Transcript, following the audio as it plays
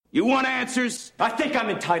You want answers? I think I'm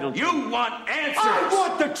entitled. You want answers? I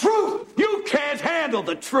want the truth! You can't handle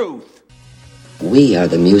the truth. We are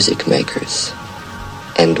the music makers,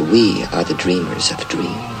 and we are the dreamers of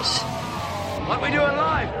dreams. What we doing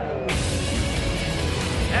live?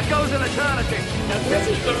 Echoes in eternity. Now this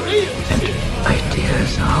is the real shit.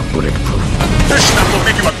 Ideas are bulletproof. This stuff will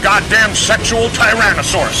make you a goddamn sexual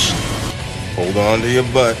tyrannosaurus. Hold on to your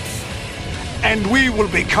butts. And we will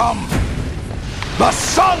become the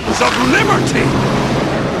Sons of Liberty.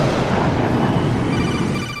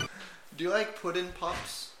 Do you like pudding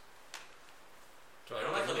pops? I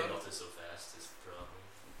don't like how they melted so fast. Is the problem.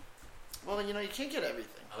 Well, you know, you can't get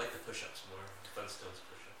everything. I like the push-ups more. Flintstones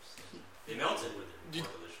push-ups. They melted with it.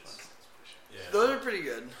 More delicious. Yeah. Those are pretty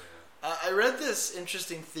good. I read this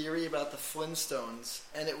interesting theory about the Flintstones,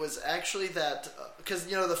 and it was actually that, because,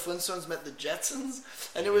 you know, the Flintstones met the Jetsons,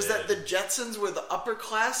 and it was that the Jetsons were the upper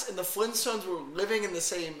class, and the Flintstones were living in the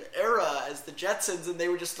same era as the Jetsons, and they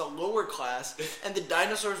were just the lower class, and the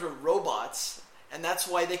dinosaurs were robots, and that's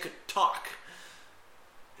why they could talk.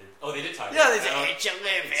 Oh, they did talk. Yeah, they said, "Ain't you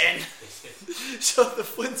living?" So the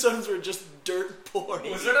Flintstones were just dirt poor.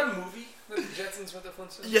 Was there a movie with the Jetsons with the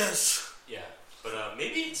Flintstones? Yes. Yeah, but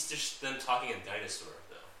maybe it's just them talking in dinosaur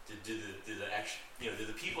though. Do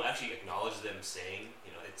the people actually acknowledge them saying,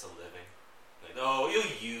 you know, it's a living? Like, oh,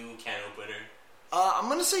 you can opener. I'm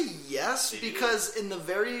gonna say yes, They because in the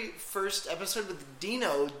very first episode with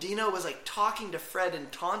Dino was like talking to Fred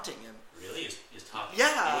and taunting him. Really? He's talking.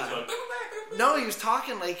 Yeah. He was going, No, he was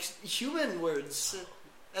talking like human words.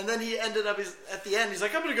 And then he ended up, at the end, he's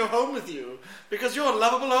like, I'm going to go home with you because you're a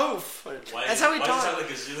lovable oaf. That's how he talked. Why does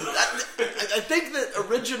it sound like Gazoo? I think that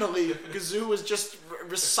originally Gazoo was just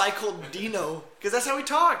recycled Dino because that's how he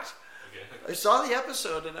talked. Okay. I saw the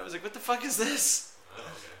episode and I was like, what the fuck is this? Oh,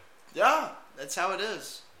 okay. Yeah, that's how it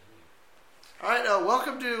is. All right,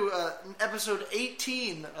 welcome to episode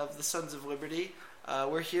 18 of the Sons of Liberty.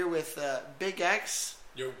 We're here with Big X.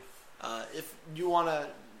 Yo. If you want to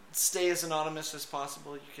stay as anonymous as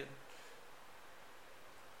possible, you can.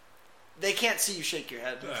 They can't see you shake your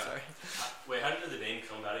head. I'm sorry. Wait, how did the name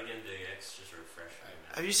come about again? Big X, just refresh me.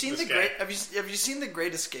 Have you seen Have you seen the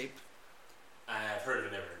Great Escape? I've heard of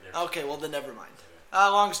it, never. Okay, well then never mind.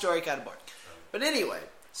 Long story, kind of boring. But anyway,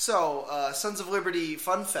 so Sons of Liberty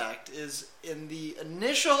fun fact is in the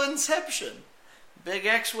initial inception, Big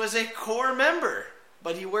X was a core member,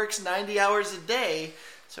 but he works 90 hours a day.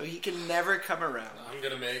 So he can never come around. I'm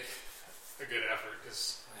going to make a good effort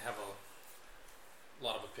because I have a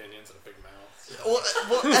lot of opinions and a big mouth.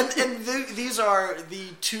 So. These are the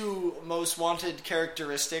two most wanted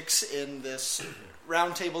characteristics in this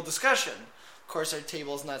roundtable discussion. Of course, our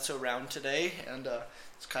table's not so round today, and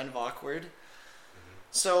it's kind of awkward.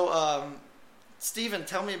 Mm-hmm. So, Steven,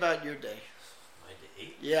 tell me about your day. My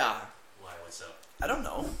day? Yeah. Why? What's up? I don't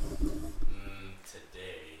know.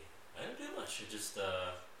 Today, I didn't do much. I just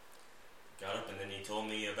got up and then he told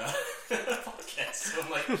me about the podcast. So I'm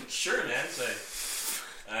like, sure, man. So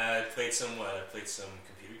I played some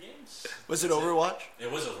computer games. Was it Overwatch?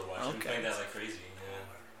 It was Overwatch. Okay. I've been playing that like crazy. Yeah.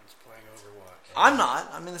 Everyone's playing Overwatch. I'm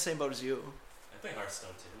not. I'm in the same boat as you. I play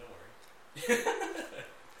Hearthstone too. Don't worry.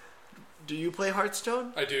 Do you play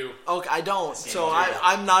Hearthstone? I do. Okay, I don't. So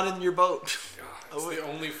I'm not in your boat. It's the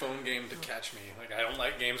only phone game to catch me. Like, I don't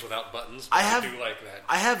like games without buttons, I but I do like that.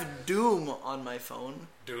 I have Doom on my phone.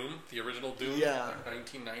 Doom? The original Doom? Yeah. Like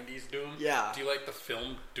 1990s Doom? Yeah. Do you like the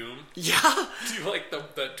film Doom? Yeah. Do you like the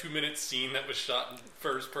 2-minute scene that was shot in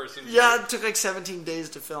first person? Yeah, it took like 17 days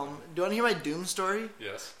to film. Do you want to hear my Doom story?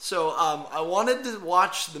 Yes. So, I wanted to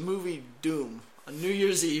watch the movie Doom on New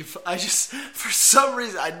Year's Eve. I just, for some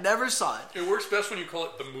reason, I never saw it. It works best when you call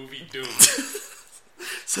it the movie Doom.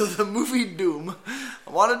 So the movie Doom, I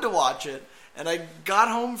wanted to watch it, and I got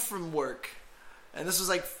home from work, and this was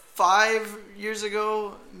like 5 years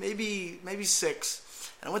ago, maybe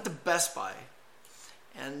 6, and I went to Best Buy,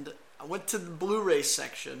 and I went to the Blu-ray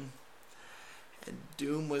section, and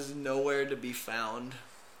Doom was nowhere to be found.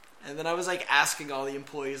 And then I was like asking all the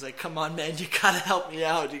employees, like, come on, man, you gotta help me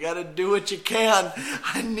out. You gotta do what you can.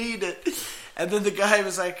 I need it. And then the guy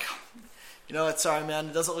was like, you know, sorry, man,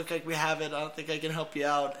 it doesn't look like we have it. I don't think I can help you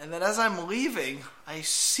out. And then as I'm leaving, I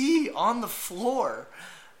see on the floor,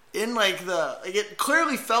 in like it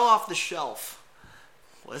clearly fell off the shelf,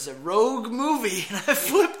 was a Rogue movie. And I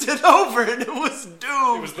flipped it over, and it was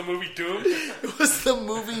Doom. It was the movie Doom? It was the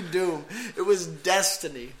movie Doom. It was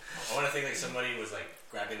Destiny. I want to think like somebody was like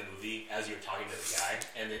grabbing the movie as you were talking to the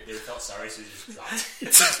guy, and they felt sorry, so they just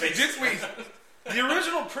dropped it. Wait, the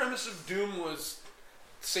original premise of Doom was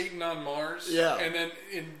Satan on Mars. Yeah. And then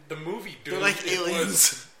in the movie Doom, they're like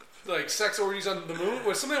aliens. like sex orgies on the moon?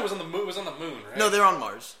 Was something that was on the moon? Was on the moon, right? No, they're on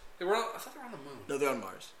Mars. They were. I thought they were on the moon. No, they're on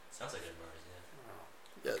Mars. Sounds like a Mars,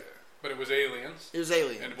 Yeah. Okay. But it was aliens. It was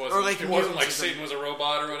aliens. And it wasn't like mutants Satan was a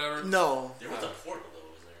robot or whatever. No. There was a portal, though,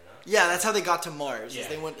 was there not? Yeah, that's how they got to Mars. Yeah. Is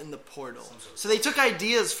they went in the portal. So they took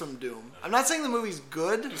ideas from Doom. I'm not saying the movie's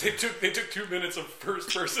good. They took 2 minutes of first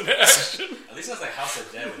person action. At least it's like House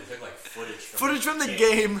of Dead, where they took like footage Footage from the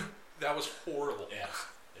game. That was horrible. Yeah.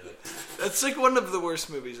 That's like one of the worst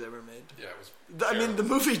movies ever made. Yeah, it was. I mean, the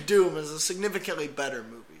movie Doom is a significantly better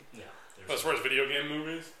movie. Yeah. As far as video game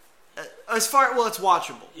movies, It's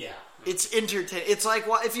watchable. Yeah. It's entertaining. It's like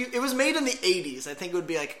it was made in the 80s. I think it would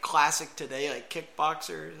be like a classic today, like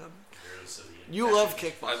Kickboxer or something. You love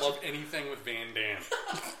Kickboxer. I love anything with Van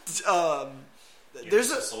Damme. There's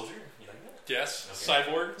a soldier. You like that? Yes, Okay.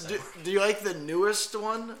 Cyborg. Do you like the newest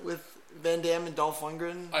one with Van Damme and Dolph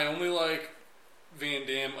Lundgren? I only like Van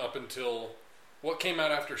Damme up until what came out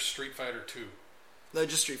after Street Fighter 2. No,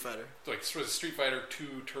 just Street Fighter. Like was Street Fighter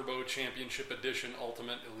 2 Turbo Championship Edition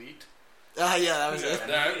Ultimate Elite. Yeah, that was it.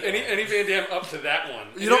 Any Van Damme up to that one.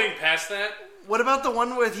 Anything past that? What about the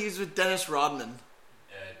one where he's with Dennis Rodman?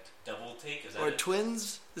 Double Take? Is that Or it?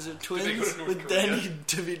 Twins? Is it they Twins go to North with Korea? Danny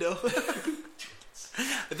DeVito?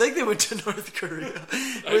 I think they went to North Korea.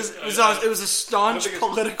 It was a staunch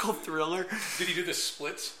political thriller. Did he do the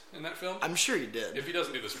splits in that film? I'm sure he did. If he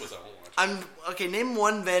doesn't do the splits, I won't watch it. Name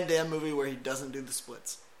one Van Damme movie where he doesn't do the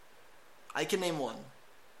splits. I can name one.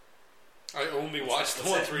 I only watched the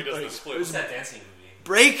ones where he does the splits. What's that dancing movie?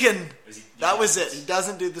 Breakin'. That was it. splits? He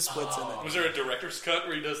doesn't do the splits in it. Was there a director's cut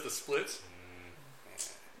where he does the splits?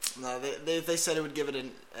 No, they said it would give it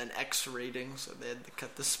an X rating, so they had to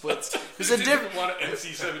cut the splits. It was They a didn't different. want an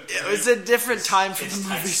NC-17. It was a different time for It's the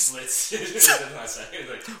tight movies. splits.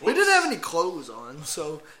 Like, We didn't have any clothes on,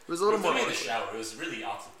 so it was a little more. in the awkward. shower. It was really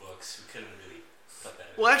off the books. We couldn't really cut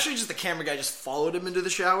that. Well, actually, just the camera guy just followed him into the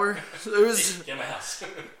shower. So it was. Get my house.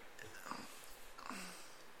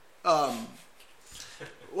 What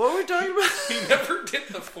were we talking about? He never did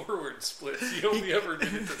the forward splits. He only ever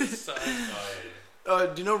did it to the side.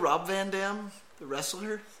 Do you know Rob Van Dam, the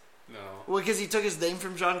wrestler? No. Well, because he took his name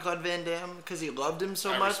from Jean-Claude Van Damme because he loved him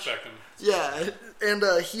so I much. respect him. Yeah, and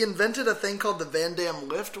he invented a thing called the Van Damme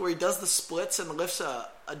lift, where he does the splits and lifts a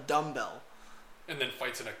dumbbell. And then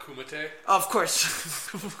fights in a kumite. Of course.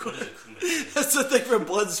 What is it? That's the thing from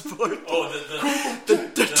Bloodsport. Oh,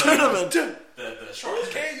 The tournament. The short.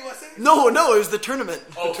 Okay, USA. No, it was the tournament.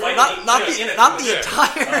 Oh, fighting not in a the kumite.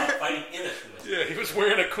 attire. Fighting in a kumite. Yeah, he was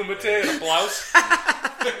wearing a kumite and a blouse.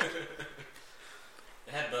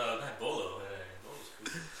 It had Bolo. Bolo was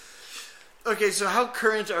cool. Okay, so how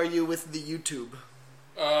current are you with the YouTube?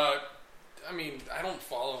 I mean, I don't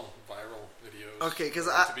follow viral videos. Okay,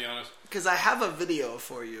 to be honest. because I have a video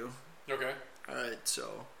for you. Okay. All right,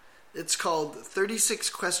 so it's called 36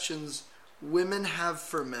 Questions Women Have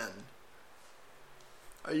for Men.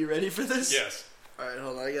 Are you ready for this? Yes. All right,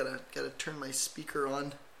 hold on. I gotta turn my speaker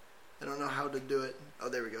on. I don't know how to do it. Oh,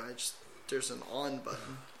 there we go. There's an on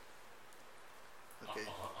button. Okay.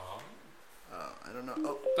 I don't know.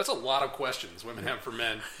 Oh, That's a lot of questions women have for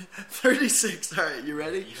men. 36. All right, you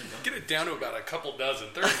ready? Get it down to about a couple dozen.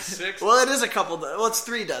 36? Well, it is a couple. Well, it's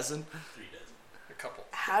 3 dozen. A couple.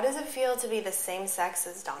 How does it feel to be the same sex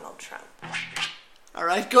as Donald Trump? All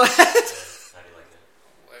right, go ahead. How do you like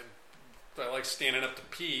that? I like standing up to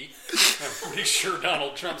pee. I'm pretty sure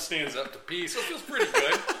Donald Trump stands up to pee, so it feels pretty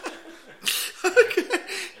good. Okay,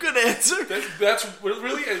 good answer. That's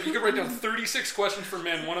really, you could write down 36 questions for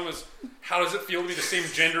men. One of them is, how does it feel to be the same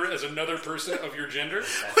gender as another person of your gender?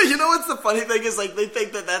 But you know what's the funny thing is, like, they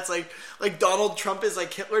think that that's like Donald Trump is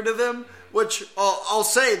like Hitler to them. Which I'll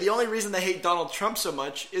say the only reason they hate Donald Trump so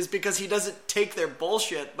much is because he doesn't take their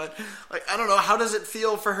bullshit. But like, I don't know, how does it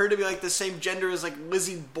feel for her to be like the same gender as like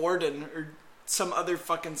Lizzie Borden or some other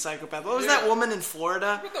fucking psychopath? What was that woman in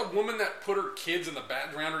Florida? What about that woman that put her kids in the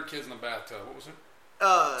drowned her kids in the bathtub? What was it?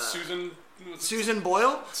 Susan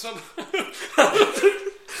Boyle?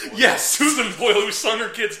 Yes, Susan Boyle, who sung her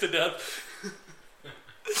kids to death.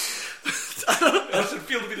 How does it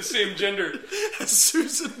feel to be the same gender?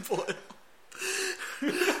 Susan Boyle.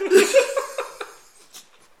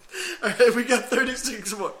 Alright, we got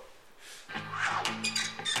 36 more.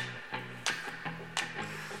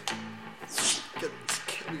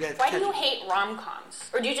 Why do you hate rom-coms?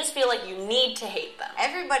 Or do you just feel like you need to hate them?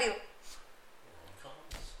 Everybody.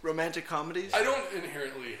 Romantic comedies? I don't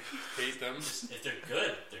inherently hate them. If they're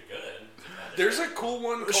good, they're good. There's a cool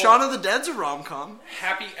one called Shaun of the Dead's a rom-com.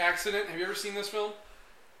 Happy Accident. Have you ever seen this film?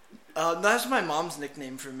 That's my mom's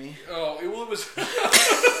nickname for me. Oh, it was... How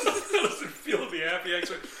does it feel to be Happy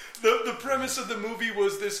Accident? The premise of the movie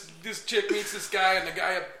was this chick meets this guy, and the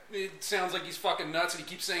guy, it sounds like he's fucking nuts, and he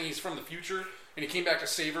keeps saying he's from the future, and he came back to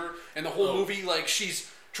save her, and the whole movie, like,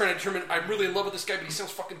 she's trying to determine, I'm really in love with this guy, but he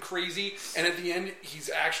sounds fucking crazy, and at the end, he's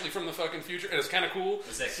actually from the fucking future, and it's kind of cool.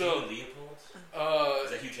 Was that Hugh Leopold?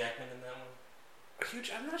 Is that Hugh Jackman in that one?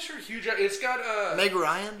 I'm not sure Hugh Jackman. It's got Meg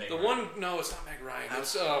Ryan. No, it's not Meg Ryan.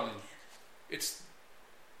 It's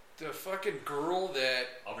the fucking girl that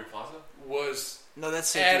Aubrey Plaza was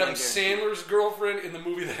that's Adam Sandler's girlfriend in the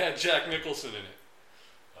movie that had Jack Nicholson in it.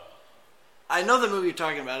 I know the movie you're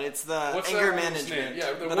talking about. It's the Anger Management.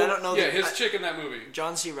 Yeah, but I don't know. His chick in that movie.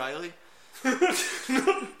 John C. Reilly. Time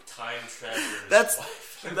traveler.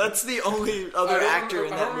 That's the only other actor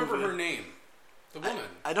in that movie. I don't remember her name. The woman.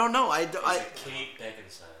 I don't know. Is it Kate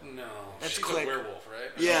Beckinsale? No, that's she's Click. a werewolf,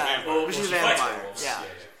 right? Yeah, she's a vampire. Yeah.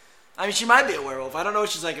 I mean, she might be a werewolf. I don't know what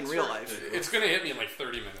she's like in real life. It's going to hit me in like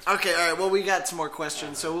 30 minutes. Okay, all right. Well, we got some more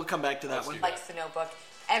questions, so we'll come back to that one. Likes The Notebook.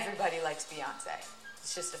 Everybody likes Beyonce.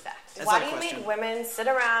 It's just a fact. Why do you make women sit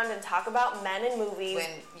around and talk about men in movies? When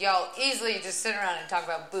y'all easily just sit around and talk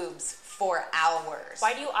about boobs for hours.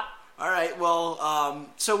 Why do you... All right, well,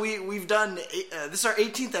 so we've done, this is our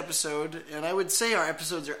 18th episode, and I would say our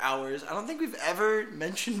episodes are hours. I don't think we've ever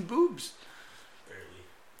mentioned boobs.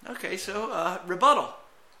 Barely. Okay, so, rebuttal.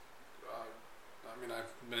 I mean,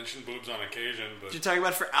 I've mentioned boobs on occasion, but... Did you talk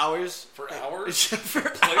about it for hours? For hours?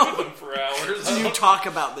 Play with them for hours? Do you talk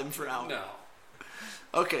about them for hours? No.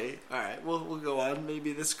 Okay, all right, we'll go on.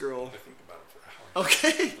 Maybe this girl... I think about it for hours.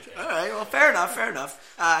 Okay, all right, well, fair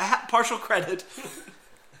enough. Partial credit.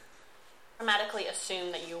 Automatically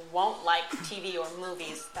assume that you won't like TV or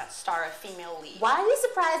movies that star a female lead. Why are you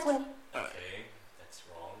surprised when... Okay, that's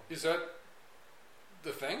wrong. Is that the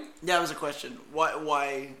thing? Yeah, it was a question.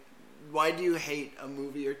 Why do you hate a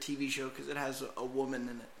movie or TV show because it has a woman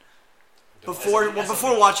in it? Before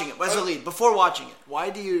watching it, as a lead. Before watching it, why?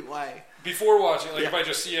 Before watching, like if I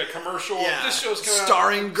just see a commercial, this show's coming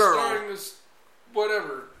starring girl, starring this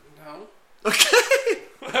whatever. No. Okay.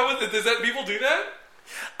 Does that people do that?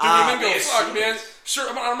 Do women go, fuck, man? Sure,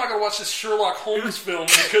 I'm not going to watch this Sherlock Holmes film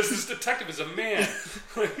because this detective is a man.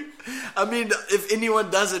 I mean, if anyone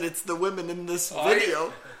does it, it's the women in this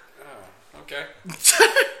video. Okay.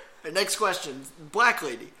 Next question. Black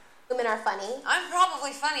lady. Women are funny. I'm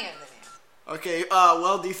probably funnier than you. Okay,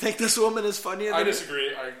 well, do you think this woman is funnier than you? I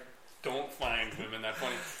disagree. I don't find women that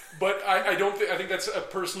funny. But I don't think... I think that's a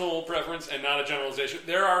personal preference and not a generalization.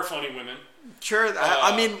 There are funny women. Sure.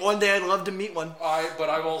 I mean, one day I'd love to meet one. But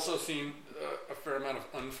I've also seen a fair amount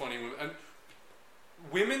of unfunny women. And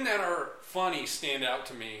women that are funny stand out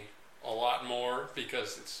to me a lot more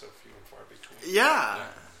because it's so few and far between. Yeah.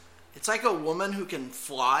 It's like a woman who can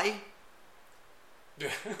fly.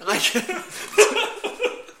 Like...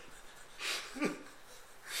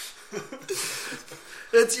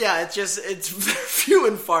 It's few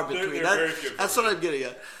and far between. That's what I'm getting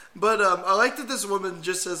at. But I like that this woman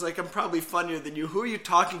just says, like, I'm probably funnier than you. Who are you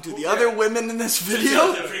talking to? The other women in this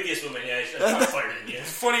video? The previous woman, she's probably funnier than you.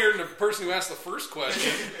 Funnier than the person who asked the first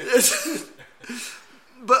question.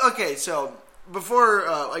 But, okay, so, before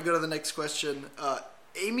I go to the next question,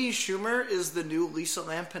 Amy Schumer is the new Lisa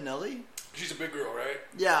Lampanelli. She's a big girl, right?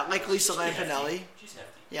 Yeah, like Lisa Lampanelli. She's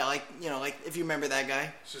hefty. Yeah, like if you remember that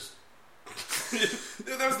guy. It's just...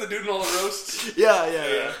 that was the dude in all the roasts.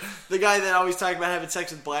 Yeah. The guy that always talked about having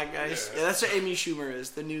sex with black guys. Yeah, that's what Amy Schumer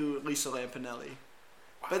is, the new Lisa Lampanelli.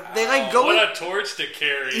 But they like go what a torch to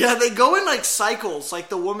carry. Yeah, they go in like cycles. Like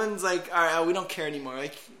the woman's like, all right, we don't care anymore.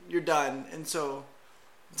 Like you're done, and so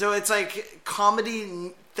it's like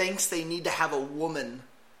comedy thinks they need to have a woman,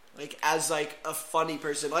 like as like a funny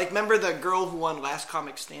person. Like remember the girl who won Last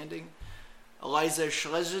Comic Standing? Eliza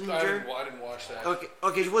Schlesinger? I didn't watch that.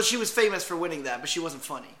 Okay. Well, she was famous for winning that, but she wasn't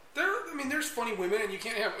funny. There's funny women, and you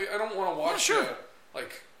can't have... I don't want to watch,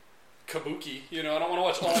 like, kabuki. You know, I don't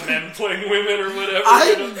want to watch all men playing women or whatever.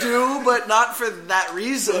 I do, but not for that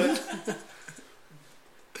reason.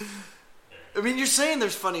 I mean, you're saying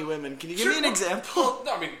there's funny women. Can you give me an example? Well,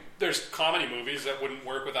 no, I mean, there's comedy movies that wouldn't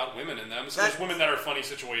work without women in them. So there's women that are funny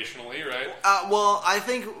situationally, right? Well, I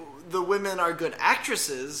think... the women are good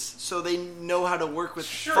actresses, so they know how to work with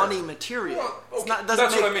funny material. Well, okay.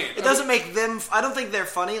 That's what I mean. It doesn't make them... I don't think they're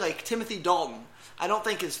funny. Like, Timothy Dalton, I don't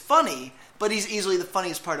think is funny, but he's easily the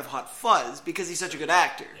funniest part of Hot Fuzz because he's such a good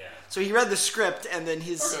actor. Yeah. So he read the script, and then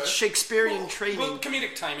his Shakespearean training... Well,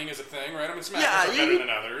 comedic timing is a thing, right? I mean, some actors are better than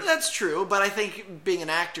others. That's true, but I think being an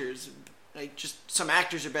actor is like just some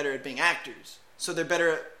actors are better at being actors. So they're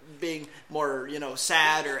better at being more,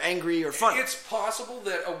 sad or angry or fun. It's possible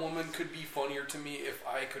that a woman could be funnier to me if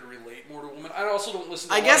I could relate more to a woman. I also don't listen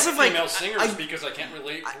to female singers because I can't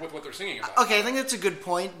relate with what they're singing about. Okay, I think that's a good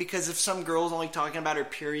point, because if some girl's only talking about her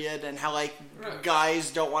period and how, guys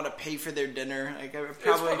don't want to pay for their dinner, it's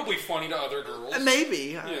probably funny to other girls.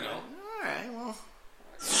 Maybe. All right, well.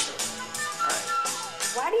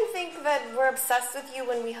 Why do you think that we're obsessed with you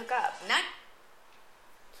when we hook up? Not.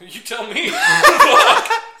 You tell me.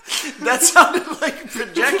 That sounded like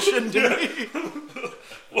projection to me.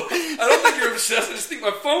 Well, I don't think you're obsessed. I just think my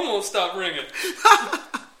phone won't stop ringing.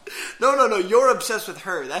 No. You're obsessed with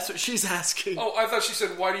her. That's what she's asking. Oh, I thought she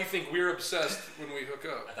said, "Why do you think we're obsessed when we hook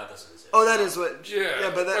up?" I thought that's what it said. Oh, that is what. Yeah,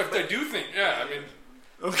 but I do think. Yeah, I mean.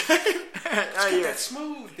 Okay. That's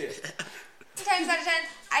smooth. 10 times out of 10,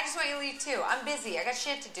 I just want you to leave too. I'm busy. I got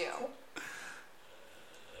shit to do.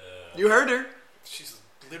 You heard her. She's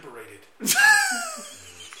liberated.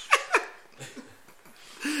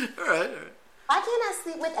 All right. Why can't I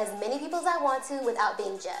sleep with as many people as I want to without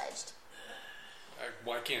being judged?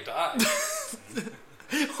 Why can't I?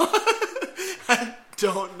 I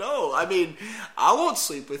don't know. I mean, I won't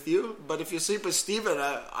sleep with you, but if you sleep with Steven,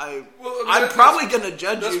 I'm probably going to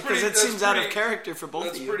judge you because it seems out of character for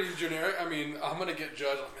both of you. That's pretty generic. I mean, I'm going to get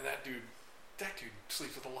judged. I mean, that dude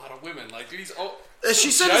sleeps with a lot of women. Like, dude, he's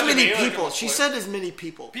she said as many people. She said as many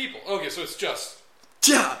people. People. Okay, so it's just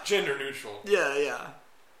gender neutral. Yeah.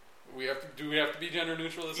 Do we have to be gender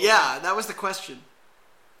neutral this whole time? That was the question.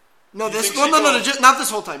 No, not this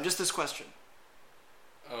whole time, just this question.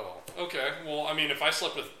 Oh, okay. Well, I mean, if I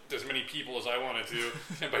slept with as many people as I wanted to,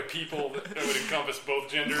 and by people that would encompass both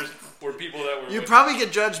genders, or people that were... You'd probably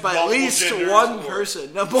get judged by at least one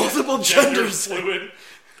person. No, multiple genders. Fluid.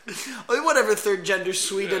 Whatever third gender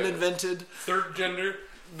Sweden invented. Third gender?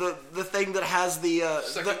 The thing that has the...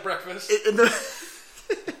 second breakfast?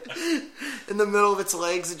 In the middle of its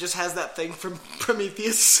legs, it just has that thing from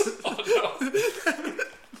Prometheus. Oh, no.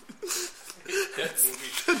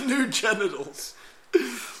 The new genitals.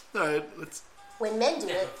 Alright, let's... When men do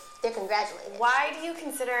it, they're congratulated. Why do you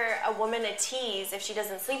consider a woman a tease if she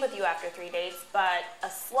doesn't sleep with you after 3 dates, but a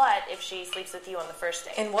slut if she sleeps with you on the first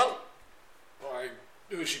date? And what?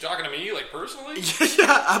 Is she talking to me, personally?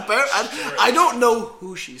 I don't know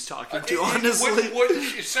who she's talking to, honestly.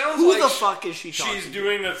 It sounds who like the fuck is she talking to? She's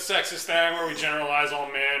doing the sexist thing where we generalize all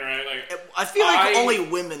men, right? I feel like only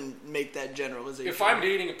women make that generalization. If I'm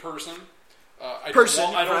dating a person... I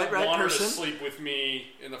don't want her to sleep with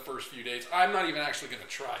me in the first few dates. I'm not even actually going to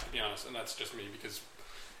try, to be honest, and that's just me, because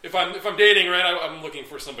if I'm dating, right, I'm looking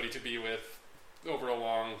for somebody to be with over a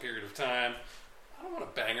long period of time. I don't want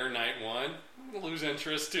to bang her night one. I'm going to lose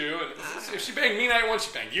interest too. And if she banged me night one,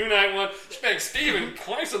 she banged you night one. She banged Steven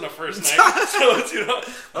twice on the first night. So it's,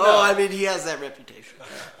 I mean, he has that reputation.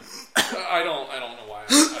 I don't know why.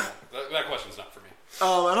 That question's not for me.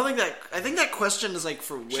 Oh, I think that question is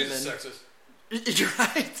for women. She's a sexist. You're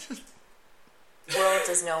right. Well,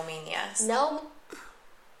 does no mean yes? No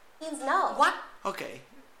means no. What? Okay.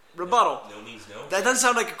 Rebuttal. No means no. That doesn't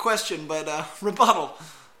sound like a question, but rebuttal.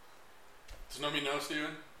 Does no mean no,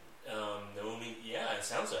 Steven? No means... Yeah, it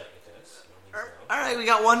sounds like it does. No means no. Alright, we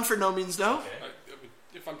got one for no means no. Okay.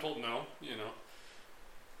 If I'm told no,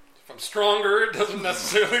 If I'm stronger, it doesn't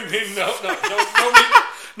necessarily mean no.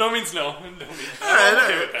 No means no. I'm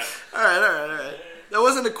okay with that. Alright. That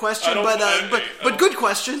wasn't a question, but good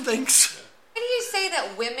question, thanks. Why do you say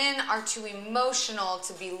that women are too emotional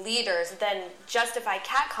to be leaders? Then justify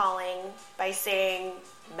catcalling by saying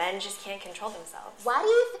men just can't control themselves. Why do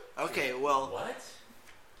you Okay, well... What?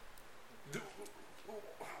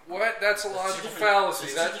 What? That's a logical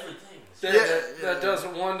fallacy. That's two different things. That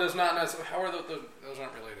doesn't... One does not necessarily... How are those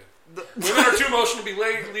aren't related? Women are too emotional to be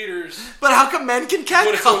leaders. But how come men can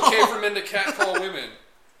catcall? But it's okay for men to catcall women.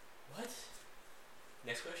 What?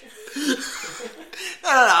 Next question? No,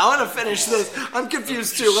 I want to finish this. I'm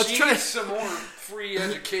confused too. Let's try some more free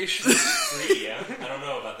education. Free, yeah? I don't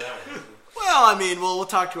know about that one. Well, I mean, we'll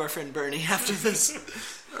talk to our friend Bernie after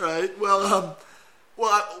this. All right. Well,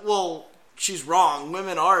 she's wrong.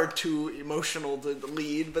 Women are too emotional to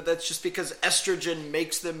lead, but that's just because estrogen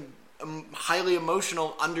makes them highly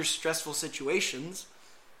emotional under stressful situations.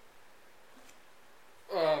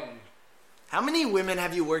 How many women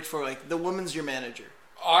have you worked for? The woman's your manager.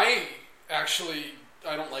 I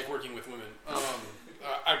don't like working with women.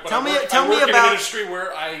 Tell me in about an industry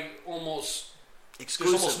where there's almost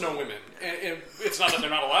no women, and it's not that they're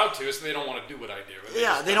not allowed to; it's that they don't want to do what I do.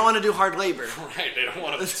 They don't want to do hard labor. Right? They don't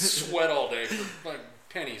want to sweat all day for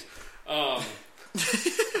pennies.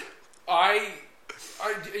 I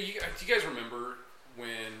Do you guys remember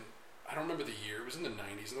when? I don't remember the year. It was in the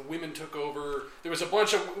 90s, and the women took over. There was a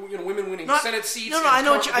bunch of women winning Senate seats. No, I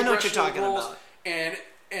know what you're talking about. And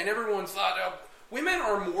everyone thought women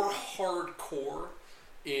are more hardcore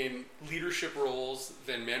in leadership roles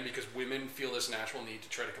than men because women feel this natural need to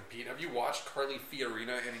try to compete. Have you watched Carly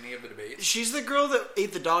Fiorina in any of the debates? She's the girl that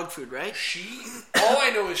ate the dog food, right? All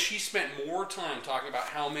I know is she spent more time talking about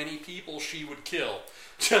how many people she would kill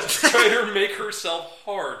just to try to make herself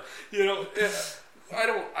hard.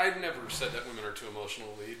 I've never said that women are too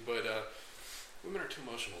emotional to lead, but women are too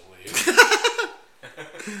emotional to lead.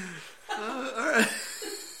 All right.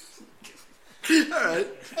 All right.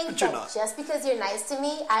 Hey, but you're not. Just because you're nice to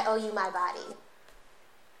me, I owe you my body.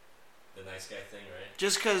 The nice guy thing, right?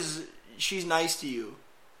 Just because she's nice to you,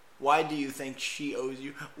 why do you think she owes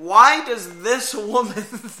you? Why does this woman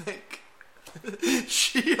think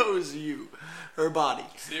she owes you her body?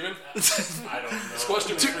 Steven? I don't know. This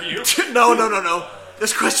question was for you. No.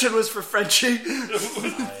 This question was for Frenchie.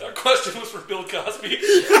 That question was for Bill Cosby.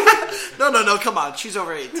 No, come on. She's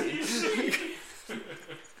over 18.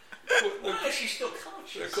 Why is she still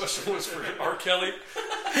conscious? That question was for R. Kelly.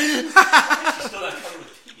 She's still not covered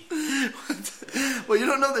with pee. Well, you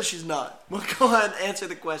don't know that she's not. Well, go ahead and answer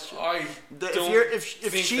the question.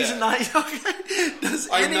 If she's that. nice, okay.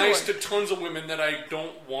 I'm nice to tons of women that I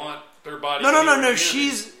don't want their body. No.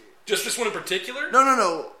 She's just this one in particular.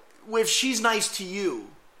 No. If she's nice to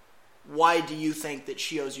you, why do you think that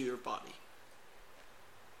she owes you your body?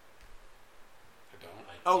 I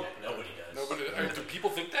don't. Yeah, nobody does. Do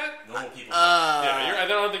people think that? Normal people. I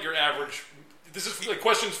don't think you're average. This is like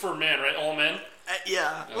questions for men, right? All men.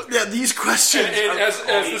 Yeah. Okay. Yeah. These questions. And as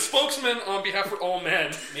the spokesman on behalf of all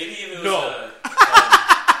men, maybe if it was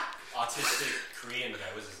autistic Korean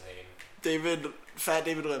guy. What's his name? Fat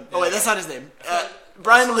David Lim. Oh wait, that's not his name.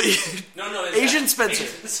 Brian Lee. No. Asian Spencer.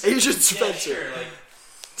 Asian Spencer. Yeah,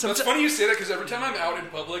 sure. It's funny you say that because every time I'm out in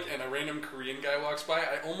public and a random Korean guy walks by,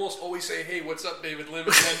 I almost always say, "Hey, what's up, David Lim?"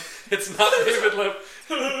 And then it's not David Lim.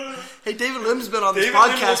 Hey, David Lim's been on this David Lim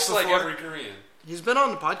podcast looks before. like every Korean. He's been on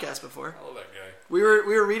the podcast before. I love that guy. We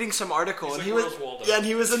were reading some article He's and like he was Rose Waldo. and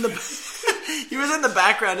he was in the he was in the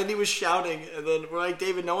background and he was shouting and then we're like,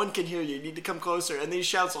 David, no one can hear you. You need to come closer. And then he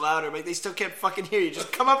shouts louder. I'm like, they still can't fucking hear you.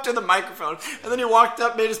 Just come up to the microphone. And then he walked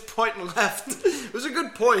up, made his point, and left. It was a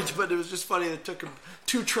good point, but it was just funny that it took him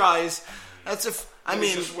 2 tries. He just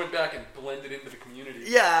went back and blended into the community.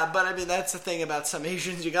 Yeah, but I mean that's the thing about some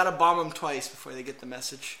Asians. You gotta bomb them twice before they get the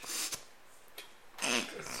message. Set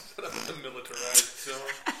up the militarized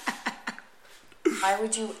zone. Why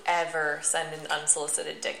would you ever send an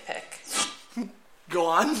unsolicited dick pic? Go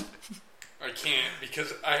on. I can't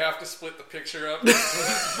because I have to split the picture up into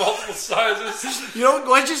multiple sizes. You know,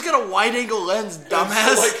 why don't you just get a wide-angle lens,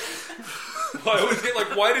 dumbass? I always get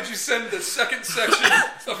why did you send the second section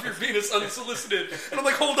of your penis unsolicited? And I'm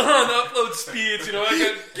like, hold on, upload speeds. I got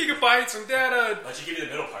gigabytes and data. Why don't you give me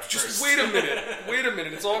the middle part Just first? wait a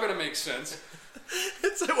minute. It's all going to make sense.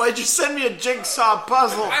 It's like, why'd you send me a jigsaw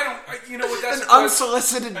puzzle? You know what? That's an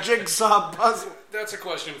unsolicited jigsaw puzzle. That's a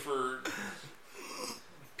question for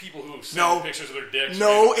people who send pictures of their dicks.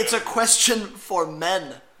 No, it's a question for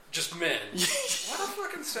men. Just men. What a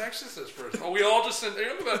fucking sexist this person. Oh, we all just send.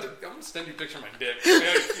 I'm going to send you a picture of my dick. How do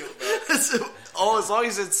you feel about it? As long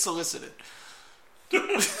as it's solicited.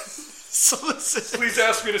 Solicited. Please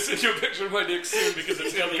ask me to send you a picture of my dick soon because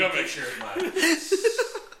it's incoming. Picture of mine.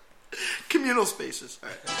 Communal spaces. All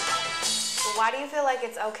right. Why do you feel like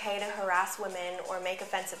it's okay to harass women or make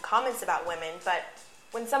offensive comments about women, but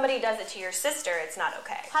when somebody does it to your sister, it's not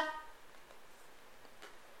okay?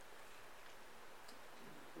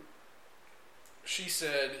 She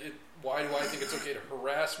said, why do I think it's okay to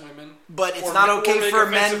harass women? But it's not okay for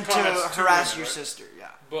men to harass your right? sister,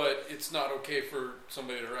 yeah. But it's not okay for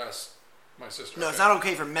somebody to harass my sister. No, okay? It's not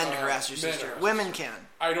okay for men to harass your sister. Women can.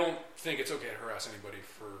 I don't think it's okay to harass anybody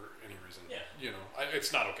for any reason. Yeah.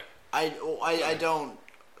 It's not okay. I don't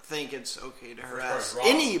think it's okay to harass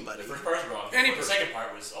anybody. The first part was wrong. The second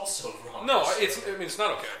part was also wrong. No, it's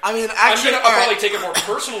not okay. I mean, actually, I'll probably take it more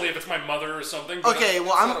personally if it's my mother or something. But okay,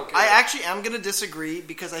 well, okay. I actually am going to disagree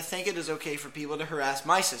because I think it is okay for people to harass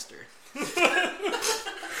my sister.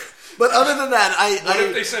 But other than that, what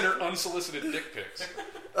if they send her unsolicited dick pics?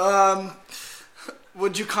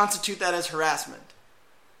 Would you constitute that as harassment?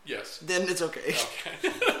 Yes. Then it's okay. Okay.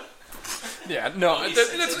 Yeah, no,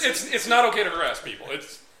 it's not okay to harass people.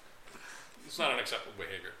 It's not an acceptable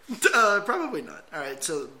behavior. Probably not. All right,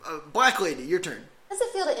 so Black Lady, your turn. How does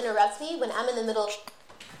it feel to interrupt me when I'm in the middle?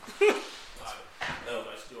 No,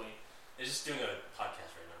 it's just doing a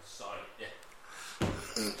podcast right now. Sorry. Yeah.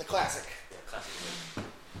 The classic. Yeah, classic.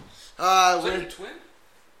 Is that your twin?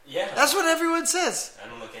 Yeah. That's what everyone says. I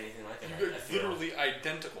don't look anything like him. You're literally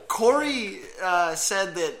identical. Corey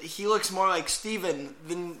said that he looks more like Steven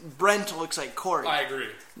than Brent looks like Corey. I agree.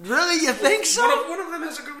 Really? You think so? One of them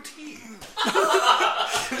has a goatee.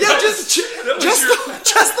 Yeah,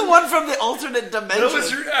 just the one from the alternate dimension. That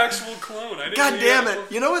was your actual clone. I didn't God know damn you it.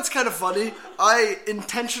 had You know what's kind of funny? I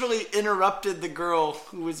intentionally interrupted the girl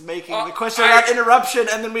who was making the question about interruption,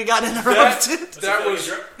 and then we got interrupted. That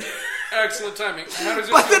was excellent timing. How does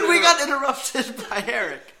it But then we got interrupted by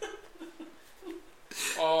Eric.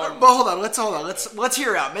 But hold on. Let's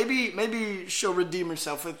hear her out. Maybe she'll redeem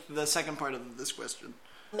herself with the second part of this question.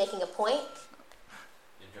 Making a point?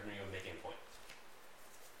 Making a point.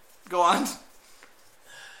 Go on.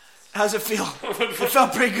 How's it feel? It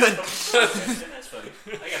felt pretty good. That's funny.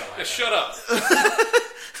 I gotta laugh. Shut up.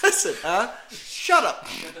 Listen, shut up.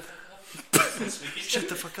 Shut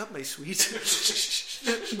the fuck up, my sweet.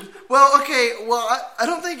 Well, okay. Well, I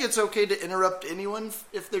don't think it's okay to interrupt anyone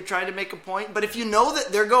if they're trying to make a point. But if you know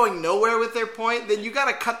that they're going nowhere with their point, then you got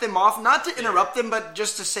to cut them off, not to interrupt them, but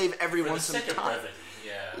just to save everyone some time. Brevity,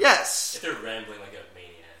 yeah. Yes. If they're rambling like a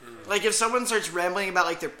maniac. Like if someone starts rambling about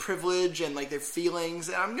like their privilege and like their feelings,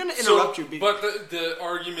 I'm going to interrupt you. But the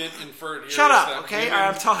argument inferred here Shut is up, that okay? women,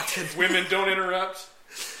 I'm talking. Women don't interrupt?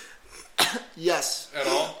 Yes. At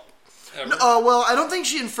all? No, well, I don't think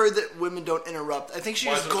she inferred that women don't interrupt. I think she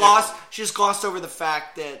just glossed over the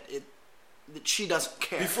fact that that she doesn't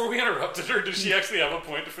care. Before we interrupted her, does she actually have a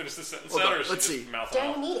point to finish the sentence out, or is she let's just see. mouthing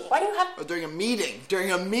During off? a meeting. Why do you have... Oh, during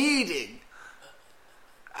a meeting.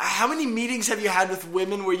 How many meetings have you had with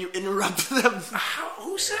women where you interrupt them?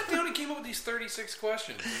 Who sat down and came up with these 36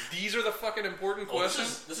 questions? These are the fucking important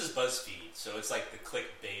questions? This is BuzzFeed, so it's like the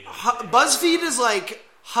clickbait. BuzzFeed is like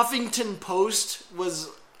Huffington Post was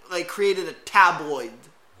like created a tabloid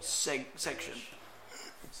section.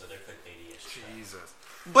 So they're clickbaity-ish. Jesus.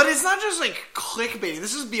 But it's not just like clickbait.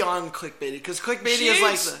 This is beyond clickbait because clickbait is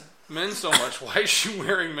like the men so much. Why is she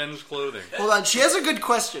wearing men's clothing? Hold on, she has a good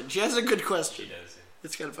question. She does. Yeah.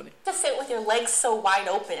 It's kind of funny. To sit with your legs so wide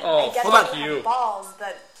open. Oh, I guess fuck I you. have balls,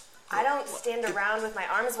 but I don't stand around with my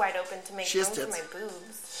arms wide open to make She has room for my tits.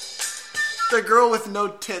 boobs. The girl with no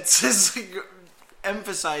tits is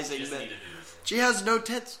emphasizing that she has no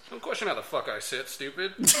tits. Don't question how the fuck I sit,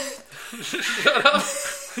 stupid. Shut up.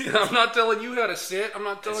 I'm not telling you how to sit. I'm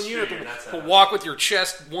not telling you how to walk with your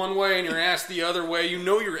chest one way and your ass the other way. You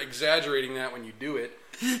know you're exaggerating that when you do it.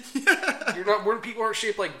 You're not. When people aren't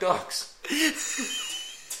shaped like ducks.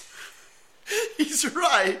 He's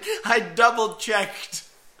right. I double checked.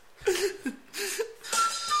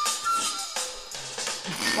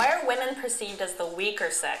 Why are women perceived as the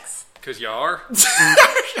weaker sex? Because you are. That's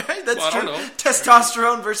well, I true. don't know.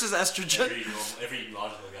 Testosterone versus estrogen. Every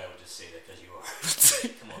logical guy would just say that because you are.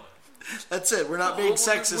 Come on. That's it. We're not being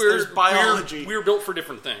sexist. There's biology. We're built for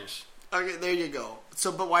different things. Okay, there you go.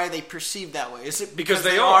 So, but why are they perceived that way? Is it because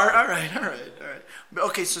they are? All right.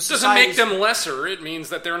 Okay, so it doesn't make them lesser. It means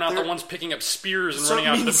that they're not the ones picking up spears and running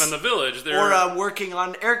out to defend the village. Or working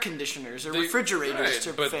on air conditioners or refrigerators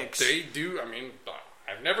to but fix. They do. I mean,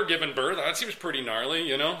 I've never given birth. That seems pretty gnarly,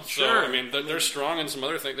 you know. Sure. So I mean, they're strong in some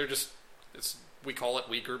other things. They're just. We call it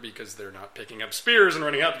weaker because they're not picking up spears and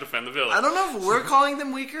running out to defend the village. I don't know if we're calling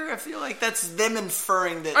them weaker. I feel like that's them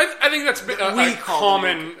inferring that. I think that's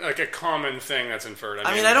a common thing that's inferred.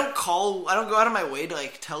 I mean, I don't go out of my way to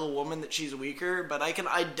like tell a woman that she's weaker, but I can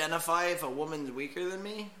identify if a woman's weaker than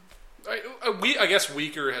me. I guess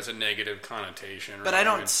weaker has a negative connotation, right? But I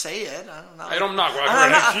don't say it. I don't knock.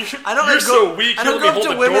 You're so weak. You'll hold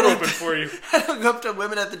the door open for you. I don't go up to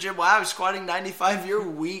women at the gym. Wow, I'm squatting 95. You're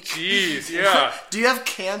weak. Jeez, yeah. Do you have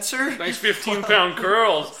cancer? Nice 15-pound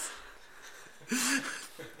curls.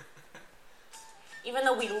 Even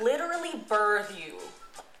though we literally birth you.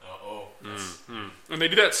 And they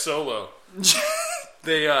do that solo.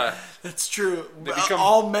 That's true.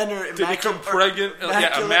 All men are they become pregnant,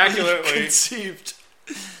 immaculately conceived.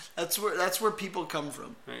 That's where people come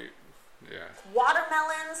from. Yeah.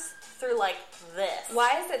 Watermelons through like this.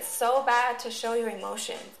 Why is it so bad to show your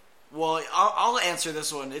emotions? Well, I'll answer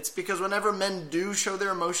this one. It's because whenever men do show their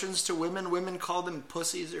emotions to women call them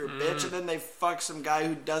pussies or a bitch, and then they fuck some guy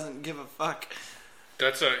who doesn't give a fuck.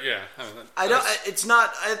 That's It's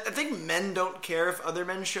not. I think men don't care if other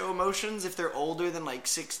men show emotions if they're older than like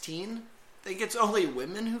 16. I think it's only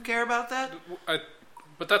women who care about that.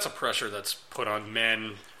 But that's a pressure that's put on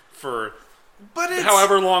men for. But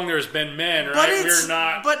however long there's been men, right? We're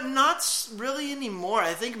not. But not really anymore.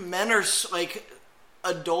 I think men are like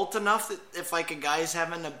adult enough that if like a guy's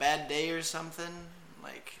having a bad day or something,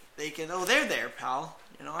 like they can. Oh, they're there, pal.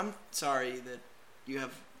 You know, I'm sorry that you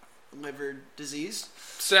have liver disease.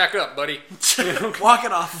 Sack up, buddy. Walk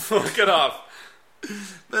it off. Walk it off.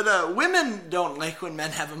 But women don't like when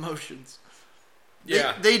men have emotions.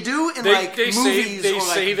 Yeah, they do in they movies. They or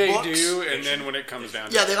say they books. do, and then when it comes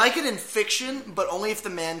down, they like it in fiction, but only if the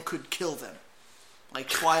man could kill them, like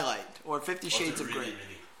Twilight or 50 Shades of Grey,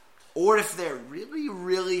 or if they're really,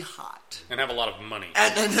 really hot and have a lot of money.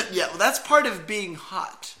 And that's part of being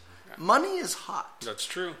hot. Money is hot. That's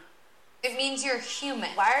true. It means you're human.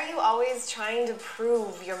 Why are you always trying to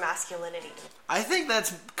prove your masculinity? I think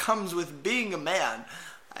that comes with being a man.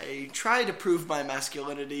 I try to prove my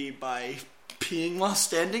masculinity by peeing while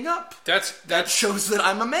standing up. That shows that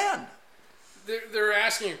I'm a man. They're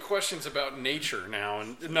asking questions about nature now,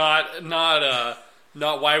 and not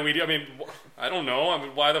why we do. I mean, I don't know. I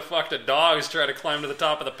mean, why the fuck do dogs try to climb to the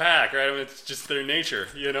top of the pack? Right? I mean, it's just their nature,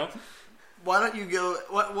 you know. Why don't you go?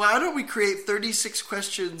 Why don't we create 36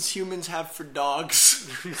 questions humans have for dogs?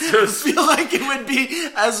 I feel like it would be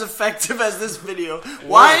as effective as this video.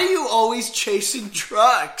 Why are you always chasing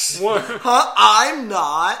trucks? What? Huh? I'm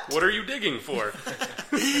not. What are you digging for?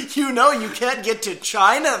 You know you can't get to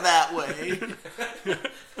China that way.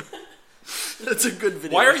 That's a good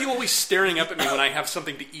video. Why are you always staring up at me when I have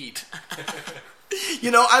something to eat?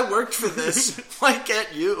 You know, I worked for this. Why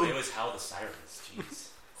can't you? It was how the sirens. Jeez.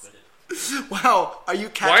 Wow, are you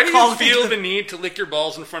catcalling? Why do you feel the need to lick your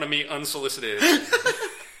balls in front of me unsolicited?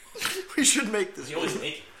 We should make this. He always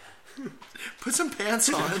naked. Put some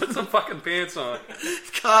pants on. Put some fucking pants on.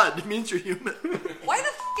 God, it means you're human. Why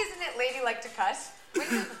the isn't it ladylike to cuss? When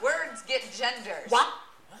do words get genders? What?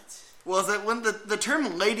 Well, is that when the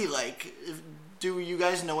term ladylike, do you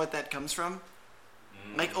guys know what that comes from?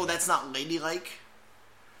 Like, oh, that's not ladylike?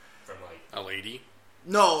 From like a lady?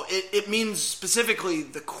 No, it means specifically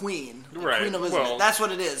the Queen. Right. Queen Elizabeth. Well, that's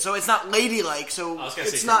what it is. So it's not ladylike, so I was gonna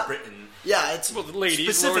it's say not Britain. Yeah, it's the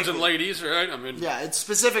ladies, lords and ladies, right? I mean, yeah, it's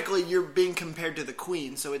specifically you're being compared to the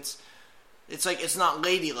Queen, so it's like it's not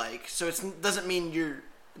ladylike. So it doesn't mean you're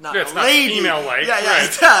not it's a not lady. female-like. Yeah,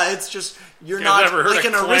 right. yeah. It's just you're You not guys ever heard like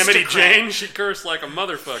of an Calamity aristocrat. Jane? She cursed like a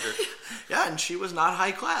motherfucker. Yeah, and she was not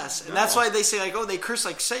high class, and that's why they say like, oh, they curse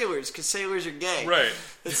like sailors because sailors are gay. Right.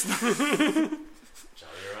 It's not.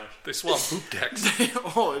 They swap poop decks.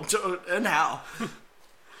 And how? Is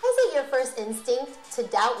it your first instinct to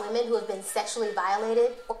doubt women who have been sexually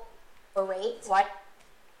violated or raped? What?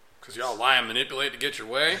 Because y'all lie and manipulate to get your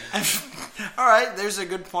way? All right, there's a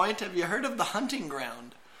good point. Have you heard of The Hunting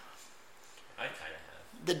Ground? I kind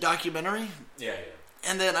of have. The documentary? Yeah.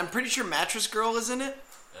 And then I'm pretty sure Mattress Girl is in it.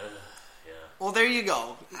 Yeah. Well, there you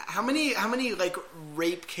go. How many like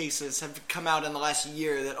rape cases have come out in the last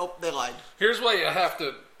year that they lied? Here's why you have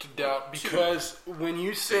to doubt, because when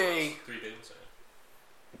you say 3 days.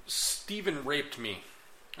 Stephen raped me,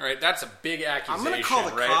 all right, that's a big accusation. I'm going to call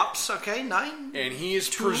the right? cops. Okay, 9. And he is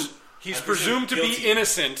he's I presumed to guilty. be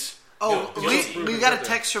innocent. Oh, No, we got a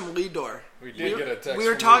text from Lidor. We did get a text. We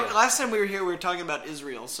were from talking Lidor. last time we were here. We were talking about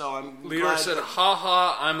Israel. So I'm Lidor glad said, that- "Ha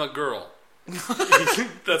ha, I'm a girl."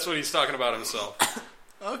 That's what he's talking about himself.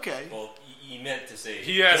 Okay. Well, you meant to say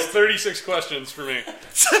He has guilty. 36 questions for me.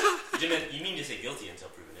 You mean to say guilty until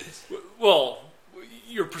proven innocent. Well,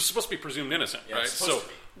 you're supposed to be presumed innocent, Yeah, right? it's supposed to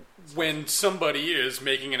be. When somebody is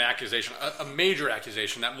making an accusation, a major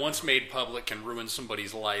accusation that once made public can ruin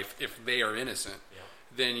somebody's life if they are innocent,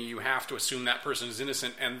 then you have to assume that person is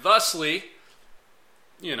innocent and thusly,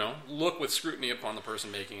 look with scrutiny upon the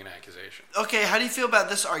person making an accusation. Okay, how do you feel about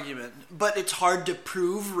this argument? But it's hard to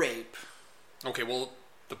prove rape. Okay, well,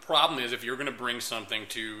 the problem is if you're going to bring something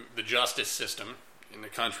to the justice system in the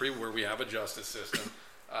country where we have a justice system,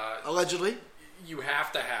 Allegedly. you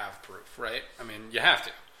have to have proof, right? I mean, you have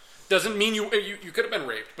to. Doesn't mean you could have been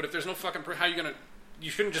raped, but if there's no fucking proof, how are you gonna? You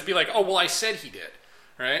shouldn't just be like, oh well, I said he did,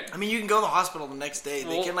 right? I mean, you can go to the hospital the next day.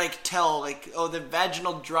 They can tell the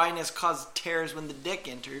vaginal dryness caused tears when the dick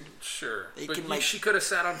entered. Sure, They but can she could have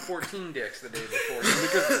sat on 14 dicks the day before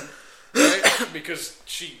because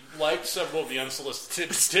she liked several of the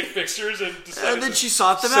unsolicited dick pictures and decided and then to she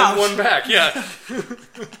sought them send out. one back. Yeah,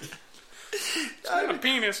 it's not a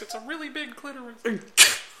penis; it's a really big clitoris.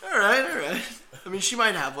 All right. I mean, she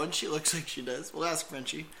might have one. She looks like she does. We'll ask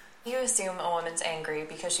Frenchie. You assume a woman's angry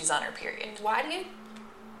because she's on her period. Why do you?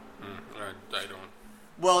 I don't.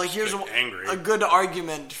 Well, here's angry. a good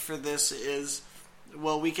argument for this is,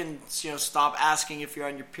 well, we can stop asking if you're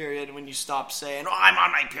on your period when you stop saying, "Oh, I'm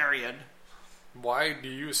on my period." Why do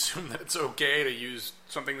you assume that it's okay to use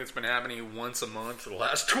something that's been happening once a month for the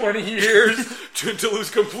last 20 years to lose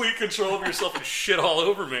complete control of yourself and shit all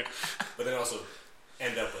over me? But then also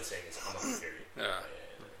end up with saying I'm on the period. Yeah.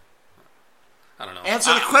 I don't know.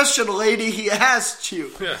 Answer the question, lady. He asked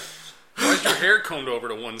you. Yeah. Why is your hair combed over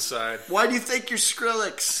to one side? Why do you think you're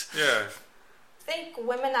Skrillex? Yeah. I think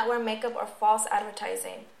women that wear makeup are false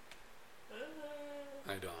advertising.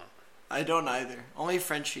 I don't. I don't either. Only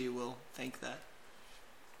Frenchie will think that.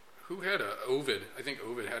 Who had Ovid? I think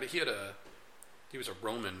Ovid had it. He was a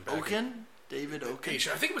Roman. Oken? David Oken? I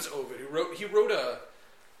think it was Ovid who wrote a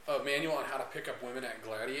manual on how to pick up women at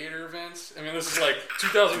gladiator events. I mean, this is like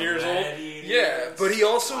 2,000 years old. Yeah, but he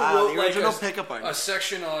also wrote like a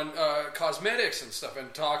section on cosmetics and stuff,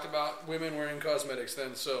 and talked about women wearing cosmetics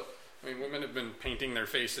then. So, I mean, women have been painting their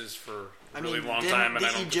faces for a really long time. And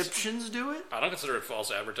the Egyptians do it? I don't consider it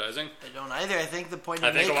false advertising. I don't either. I think the point of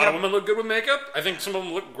I think makeup... a lot of women look good with makeup. I think some of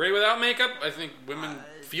them look great without makeup. I think women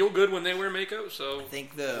feel good when they wear makeup. So I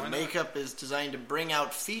think the makeup is designed to bring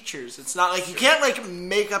out features. It's not like you can't like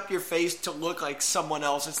make up your face to look like someone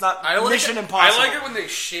else. It's not Mission Impossible. I like it when they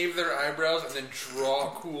shave their eyebrows and then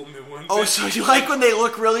draw cool new ones. Oh, so you like when they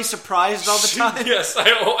look really surprised all the time? Yes, I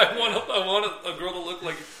want a girl to look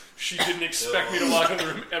like she didn't expect me to walk in the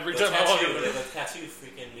room every time I walk in the room. The tattoo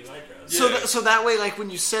freaking new eyebrows. So that way, like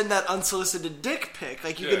when you send that unsolicited dick pic,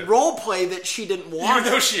 like you can role play that she didn't want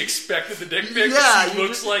Even though she expected the dick pic, she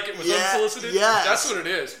looks like it was unsolicited. Yes. That's what it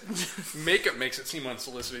is. Makeup makes it seem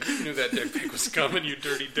unsolicited. You knew that dick pic was coming, you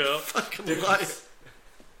dirty doe. Fucking life.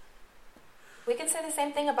 We can say the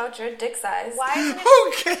same thing about your dick size. Why isn't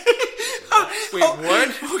it... Wait,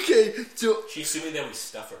 what? Okay, so... She's assuming that we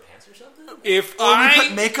stuff our pants or something? We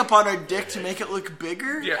put makeup on our dick to make it look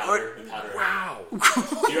bigger? Yeah. Wow. Be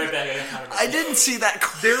right back. I didn't see that.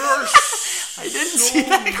 There are I didn't see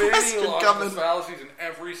that question coming. Fallacies in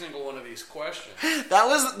every single one of these questions.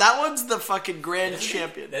 That one's the fucking grand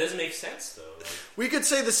champion. That doesn't make sense though. Like, we could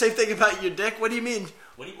say the same thing about your dick. What do you mean?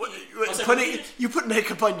 What do you mean? You put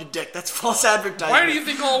makeup on your dick. That's false advertising. Why do you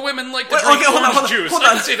think all women like to drink orange juice?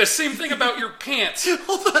 I can say the same thing about your pants.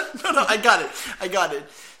 Hold on. No, I got it.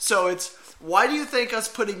 So it's, why do you think us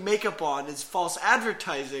putting makeup on is false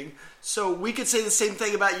advertising? So we could say the same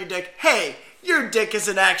thing about your dick. Hey, your dick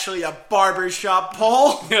isn't actually a barbershop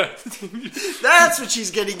pole. Yeah. That's what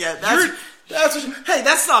she's getting at. Hey,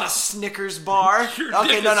 that's not a Snickers bar.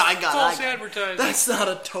 Okay, no, I got it. False advertising. That's not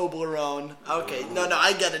a Toblerone. Okay, no,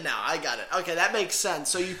 I get it now. I got it. Okay, that makes sense.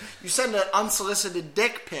 So you send an unsolicited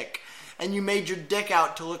dick pic, and you made your dick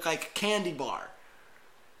out to look like a candy bar.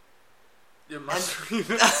 She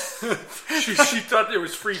thought there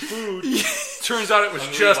was free food. Turns out it was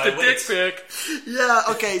just a dick pic. Yeah,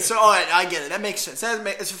 okay, so all right, I get it. That makes sense.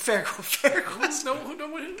 It's a fair question.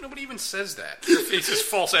 Nobody even says that. Your face is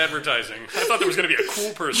false advertising. I thought there was going to be a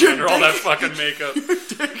cool person under all that fucking makeup.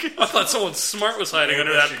 I thought someone smart was hiding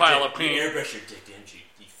under that pile of paint. You airbrush your dick, didn't you?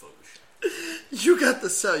 You Photoshop. You got the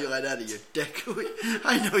cellulite out of your dick.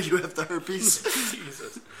 I know you have the herpes.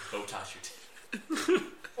 Jesus. Botox your dick.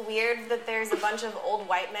 Weird that there's a bunch of old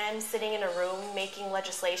white men sitting in a room making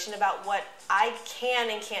legislation about what I can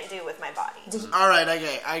and can't do with my body. All right,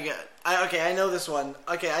 I know this one.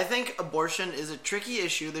 Okay, I think abortion is a tricky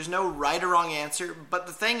issue. There's no right or wrong answer. But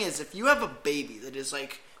the thing is, if you have a baby that is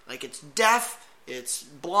like it's deaf, it's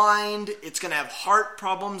blind, it's going to have heart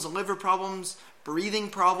problems, liver problems, breathing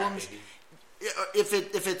problems. If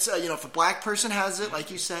it's if a black person has it, like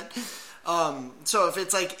you said. So if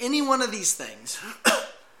it's like any one of these things.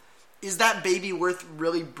 Is that baby worth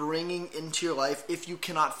really bringing into your life if you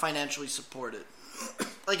cannot financially support it?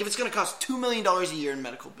 Like if it's going to cost $2 million a year in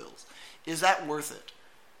medical bills, is that worth it?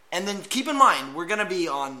 And then keep in mind, we're going to be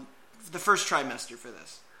on the first trimester for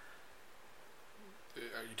this.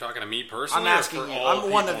 Are you talking to me personally? I'm asking you. I'm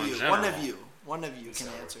one of you. One of you can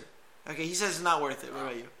answer. Okay, he says it's not worth it. What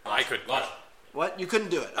about you? I could. What? You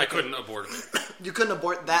couldn't do it. Okay. I couldn't abort it. You couldn't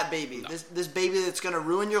abort that baby. No. This baby that's going to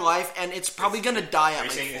ruin your life, and it's probably going to die at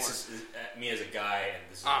like 4. This is me as a guy, and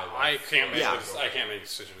this is my wife. I can't make a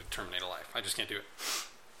decision to terminate a life. I just can't do it.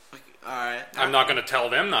 All right. I'm not going to tell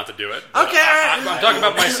them not to do it. Okay, all right. I'm talking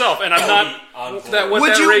about myself, and I'm not that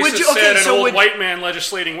racist said an old white man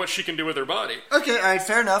legislating what she can do with her body. Okay, all right,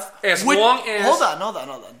 fair enough. Long as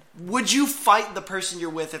hold on. Would you fight the person you're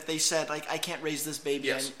with if they said like I can't raise this baby?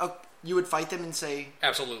 Yes. And, you would fight them and say...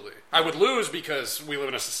 Absolutely. I would lose because we live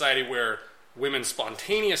in a society where women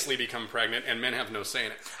spontaneously become pregnant and men have no say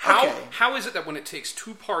in it. How is it that when it takes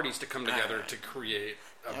two parties to come together to create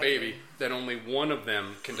a baby, that only one of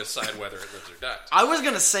them can decide whether it lives or dies? I was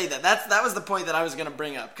going to say that. That was the point that I was going to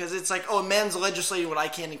bring up. Because it's like, a man's legislating what I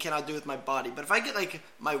can and cannot do with my body. But if I get, like,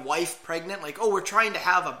 my wife pregnant, like, we're trying to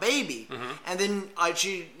have a baby. Mm-hmm. And then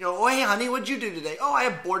she, hey, honey, what'd you do today? I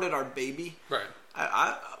aborted our baby. Right.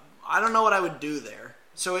 I don't know what I would do there.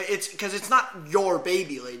 So it's because it's not your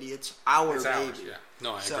baby, lady. It's our baby. Ours, yeah.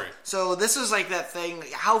 No, I agree. So this is like that thing.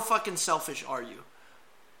 How fucking selfish are you?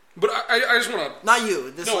 But I just want to... Not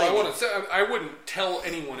you. This lady. I want to say, I wouldn't tell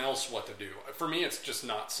anyone else what to do. For me, it's just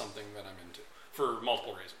not something that I'm into. For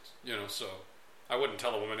multiple reasons. So I wouldn't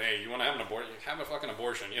tell a woman, hey, you want to have an abortion? Have a fucking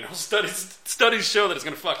abortion. Studies show that it's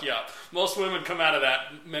going to fuck you up. Most women come out of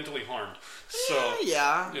that mentally harmed. So,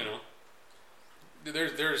 yeah.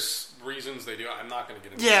 There's reasons they do. I'm not going to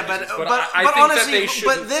get into reasons, but I think honestly, that they should.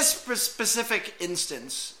 But this specific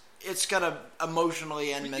instance, it's gonna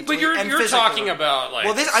emotionally and mentally. But you're talking about like.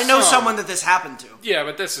 Well, I know someone that this happened to. Yeah,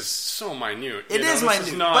 but this is so minute. It is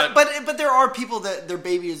minute. But there are people that their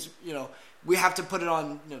baby is we have to put it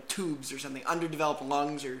on tubes or something, underdeveloped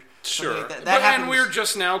lungs or something like that. That happens. And we're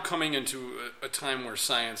just now coming into a time where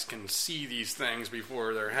science can see these things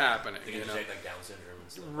before they're happening. They can detect like Down syndrome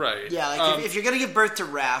and stuff. Right. Yeah, like if you're gonna give birth to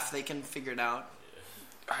Raph, they can figure it out.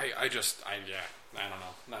 I don't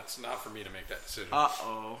know. That's not for me to make that decision.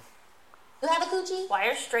 Uh-oh. You have a coochie? Why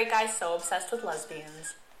are straight guys so obsessed with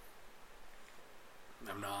lesbians?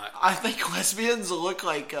 I'm not. I think lesbians look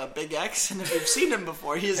like Big X, and if you've seen him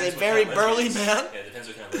before, he is a very burly man. Yeah, it depends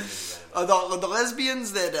what kind of lesbians you got. The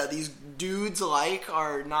lesbians that these dudes like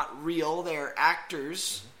are not real. They're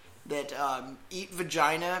actors that eat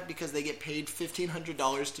vagina because they get paid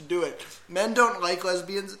 $1,500 to do it. Men don't like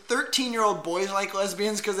lesbians. 13-year-old boys like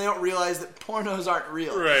lesbians because they don't realize that pornos aren't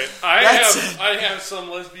real. Right. I have some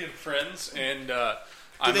lesbian friends, and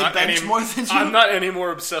I'm not any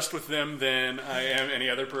more obsessed with them than I am any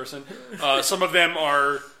other person. Some of them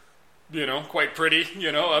are, quite pretty.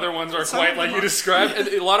 Other ones are quite like you described. And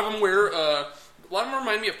a lot of them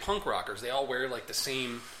remind me of punk rockers. They all wear like the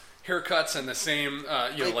same haircuts and the same,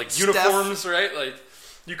 like uniforms, right? Like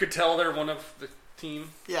you could tell they're one of the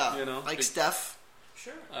team. Yeah, like Steph.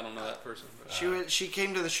 Sure. I don't know that person. But, she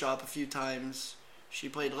came to the shop a few times. She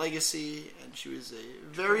played Legacy, and she was a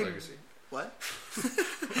very Legacy. What?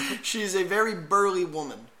 She's a very burly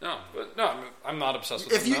woman. No, I'm not obsessed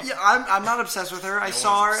with her. I'm not obsessed with her. I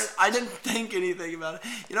saw her. I didn't think anything about it.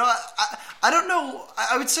 I don't know.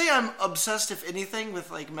 I would say I'm obsessed, if anything,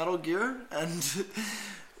 with like Metal Gear, and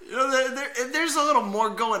there's a little more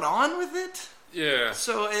going on with it. Yeah.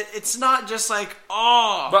 So it's not just like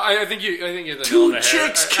But I think you two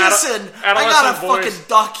chicks kissing. I gotta fucking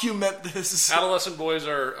document this. Adolescent boys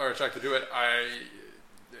are attracted to it.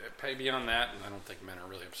 Beyond that, and I don't think men are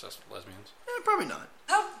really obsessed with lesbians. Probably not.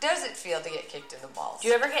 How does it feel to get kicked in the balls? Do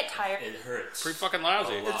you ever get tired? It hurts. Pretty fucking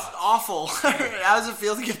lousy. It's awful. How does it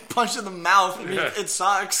feel to get punched in the mouth? I mean, it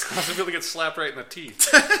sucks. How does it feel to get slapped right in the teeth?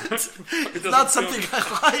 It's not something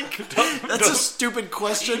I like. That's a stupid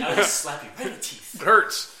question. I will slap you right in the teeth. It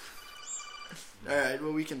hurts. All right,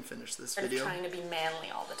 well, we can finish this video. Trying to be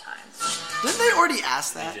manly all the time. Didn't they already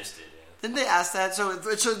ask that? They just did, yeah. Didn't they ask that? So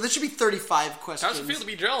this should be 35 questions. How does it feel to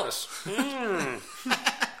be jealous?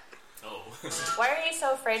 Why are you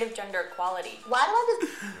so afraid of gender equality? Why do I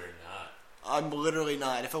just... You're not. I'm literally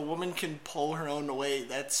not. If a woman can pull her own weight,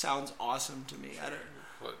 that sounds awesome to me.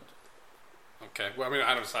 Okay. Well, I mean,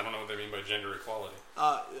 I don't know what they mean by gender equality.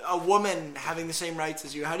 A woman having the same rights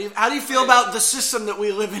as you. How do you feel about the system that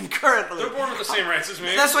we live in currently? They're born with the same rights as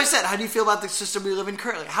me. That's what I said. How do you feel about the system we live in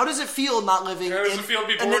currently? How does it feel not living? How does it feel to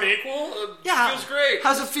be born equal? Yeah, it feels great.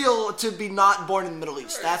 How does it feel to be not born in the Middle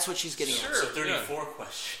East? That's what she's getting at. So 34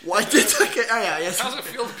 questions. What? Okay. Oh yeah. Yes. How does it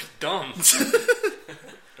feel to be dumb?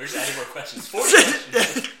 We're just adding more questions. 40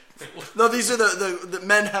 questions. No, these are the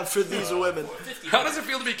men have for these women. How does it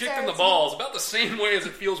feel to be kicked in the balls? About the same way as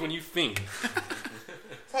it feels when you think.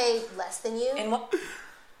 Pay less than you? And what?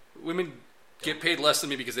 Women get paid less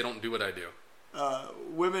than me because they don't do what I do.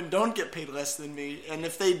 Women don't get paid less than me, and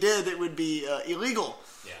if they did, it would be illegal.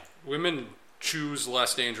 Yeah. Women choose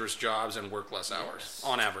less dangerous jobs and work less hours,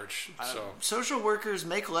 on average. Social workers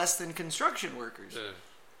make less than construction workers.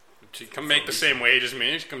 She come make the same wage as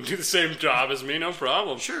me. She come do the same job as me, no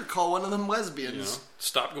problem. Sure, call one of them lesbians.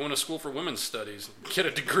 Stop going to school for women's studies. Get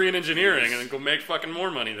a degree in engineering and then go make fucking more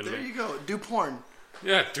money than me. There you go. Do porn.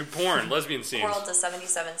 Yeah, do porn. Lesbian scenes. World to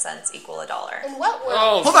 77 cents equal $1. In what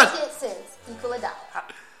world hold on. 68 cents equal $1?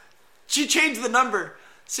 She changed the number.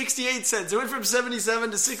 68 cents. It went from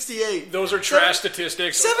 77 to 68. Those are trash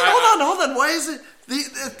statistics. Hold on. Why is it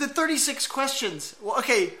the 36 questions? Well,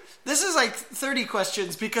 okay, this is like 30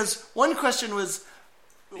 questions because one question was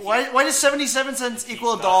why does 77 cents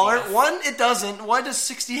equal $1? One, it doesn't. Why does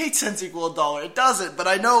 68 cents equal $1? It doesn't. But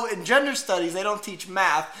I know in gender studies they don't teach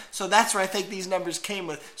math, so that's where I think these numbers came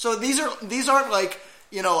with. So these aren't like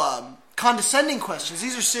condescending questions.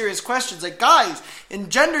 These are serious questions. Like, guys, in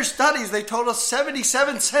gender studies they told us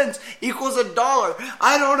 77 cents equals $1.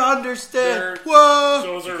 I don't understand. You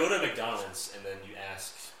go to McDonald's and then you ask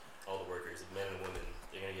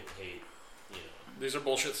These are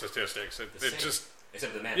bullshit statistics. It just...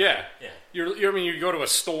 Except the men. Yeah. Yeah. I mean, you go to a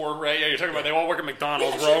store, right? Yeah, you're talking about they all work at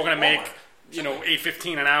McDonald's. We're all going to make,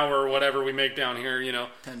 $8.15 an hour or whatever we make down here,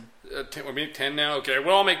 10. We make 10 now? Okay,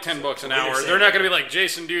 we'll all make $10 an hour. They're not going to be like,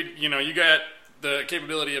 Jason, dude, you got the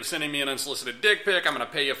capability of sending me an unsolicited dick pic. I'm going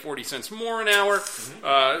to pay you 40 cents more an hour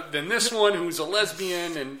than this one who's a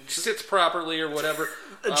lesbian and sits properly or whatever.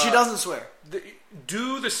 And she doesn't swear.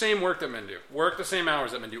 Do the same work that men do. Work the same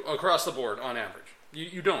hours that men do across the board on average.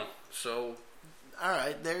 You don't. So... All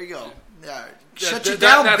right, there you go. Yeah, Shut you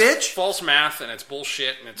down, that's bitch. False math, and it's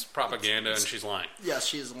bullshit, and it's propaganda, and she's lying. Yes,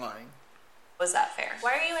 she is lying. Was that fair?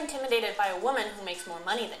 Why are you intimidated by a woman who makes more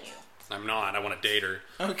money than you? I'm not. I want to date her.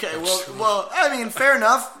 Okay, well, I mean, fair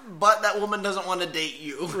enough, but that woman doesn't want to date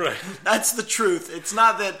you. Right. That's the truth. It's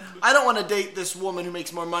not that I don't want to date this woman who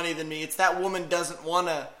makes more money than me. It's that woman doesn't want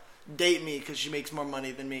to date me because she makes more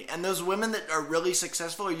money than me. And those women that are really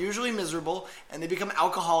successful are usually miserable, and they become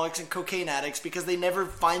alcoholics and cocaine addicts because they never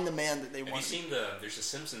find the man that they want. Have you seen there's the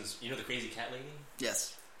Simpsons, the crazy cat lady?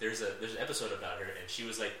 Yes. There's an episode about her, and she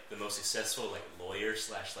was like the most successful lawyer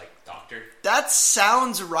 / doctor. That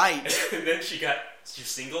sounds right. And then she's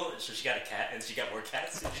single, so she got a cat, and she got more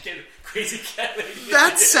cats, and she became a crazy cat lady.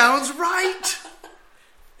 That sounds right.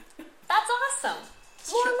 That's awesome.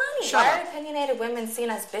 More money. Shut Why up. are opinionated women seen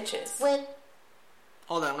as bitches?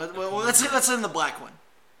 Hold on. Let's in the black one.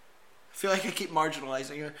 I feel like I keep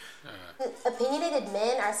marginalizing her. Opinionated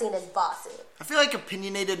men are seen as bossy. I feel like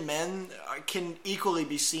opinionated men can equally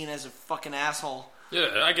be seen as a fucking asshole.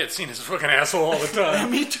 Yeah, I get seen as a fucking asshole all the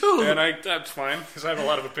time. Me too. And that's fine, because I have a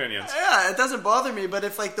lot of opinions. Yeah, it doesn't bother me, but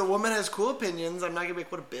if the woman has cool opinions, I'm not gonna be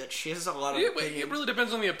like, what a bitch. She has a lot of opinions. It really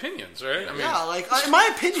depends on the opinions, right? I mean, in my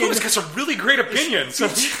opinion... This guy's some really great opinions.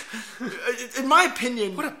 In my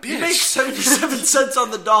opinion... What a bitch. You make 77 cents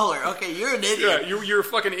on the dollar. Okay, you're an idiot. Yeah, you're a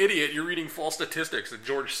fucking idiot. You're reading false statistics that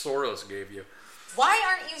George Soros gave you. Why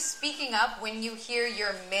aren't you speaking up when you hear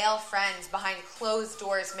your male friends behind closed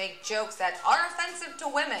doors make jokes that are offensive to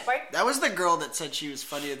women? That was the girl that said she was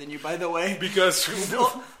funnier than you, by the way. Because...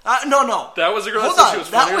 No. That was the girl Hold that on. said she was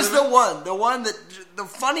funnier That was than the one. The one that... The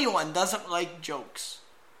funny one doesn't like jokes.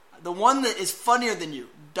 The one that is funnier than you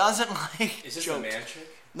doesn't like Is this jokes. the man chick?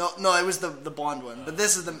 No, it was the blonde one. But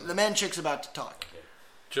this is the man chick's about to talk. Okay.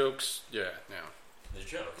 Jokes, no. There's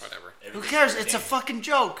jokes. Whatever. Who cares? It's a fucking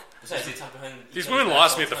joke. Besides, they talk behind These women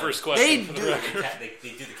lost me at the first question. They do. do. They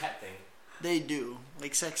do the cat thing. They do.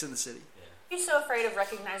 Like Sex in the City. You're so afraid of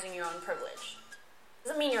recognizing your own privilege.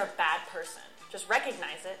 Doesn't mean you're a bad person. Just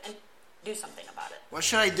recognize it and do something about it. What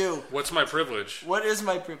should I do? What's my privilege? What is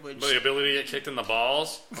my privilege? The ability to get kicked in the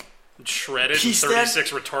balls? Shredded in Peace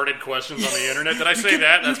 36 retarded questions on the internet. Did I say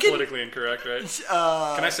that? That's politically incorrect, right?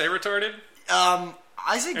 Can I say retarded?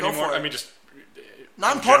 I say go for it. I mean, just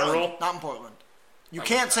not in Portland. General? Not in Portland. You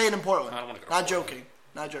can't say it in Portland. I don't want to go Not joking.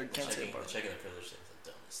 Not joking. Can't say it in Portland. Checking the privilege thing is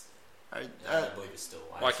the dumbest thing. I believe it's still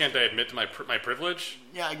wise. Why can't I admit to my privilege?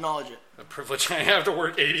 Yeah, acknowledge it. The privilege I have to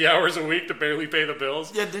work 80 hours a week to barely pay the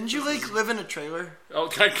bills. Yeah, didn't you live in a trailer? Oh,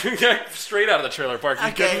 straight out of the trailer park.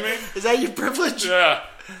 You kidding me? Is that your privilege? Yeah.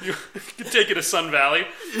 You can take you to Sun Valley.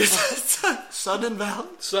 Sun and Valley?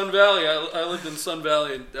 Sun Valley. I lived in Sun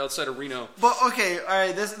Valley outside of Reno. But okay, all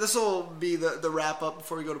right. This will be the wrap up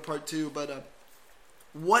before we go to part 2. But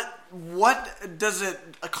what does it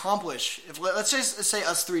accomplish? If let's just say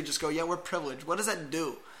us three just go, yeah, we're privileged. What does that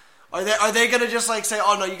do? Are they gonna just say,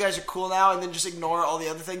 oh no, you guys are cool now, and then just ignore all the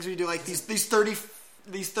other things we do, like these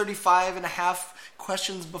 35 and a half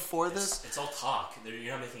questions before this? It's all talk.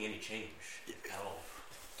 You're not making any change at all.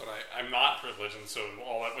 But I'm not privileged, and so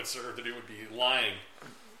all that would serve to do would be lying.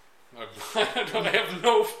 I have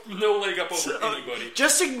no leg up over anybody.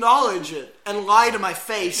 Just acknowledge it and lie to my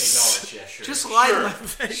face. Acknowledge, yeah, sure. Just lie to my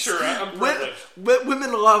face. Sure, I'm privileged.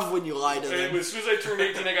 Women love when you lie to them. And as soon as I turned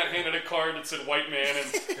 18, I got handed a card that said white man, and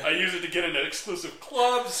I used it to get into exclusive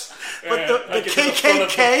clubs. But the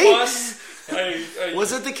KKK?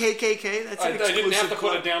 Was it the KKK? That's an exclusive I didn't have to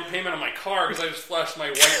put a down payment on my car because I just flashed my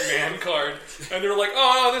white man card. And they were like,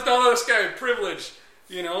 oh, this guy privileged.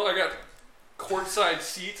 I got courtside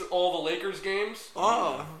seats at all the Lakers games.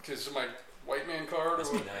 Oh. Because of my white man card.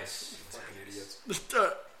 Must be nice. Fucking idiots.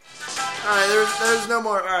 Alright, there's no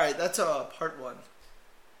more. Alright, that's part 1.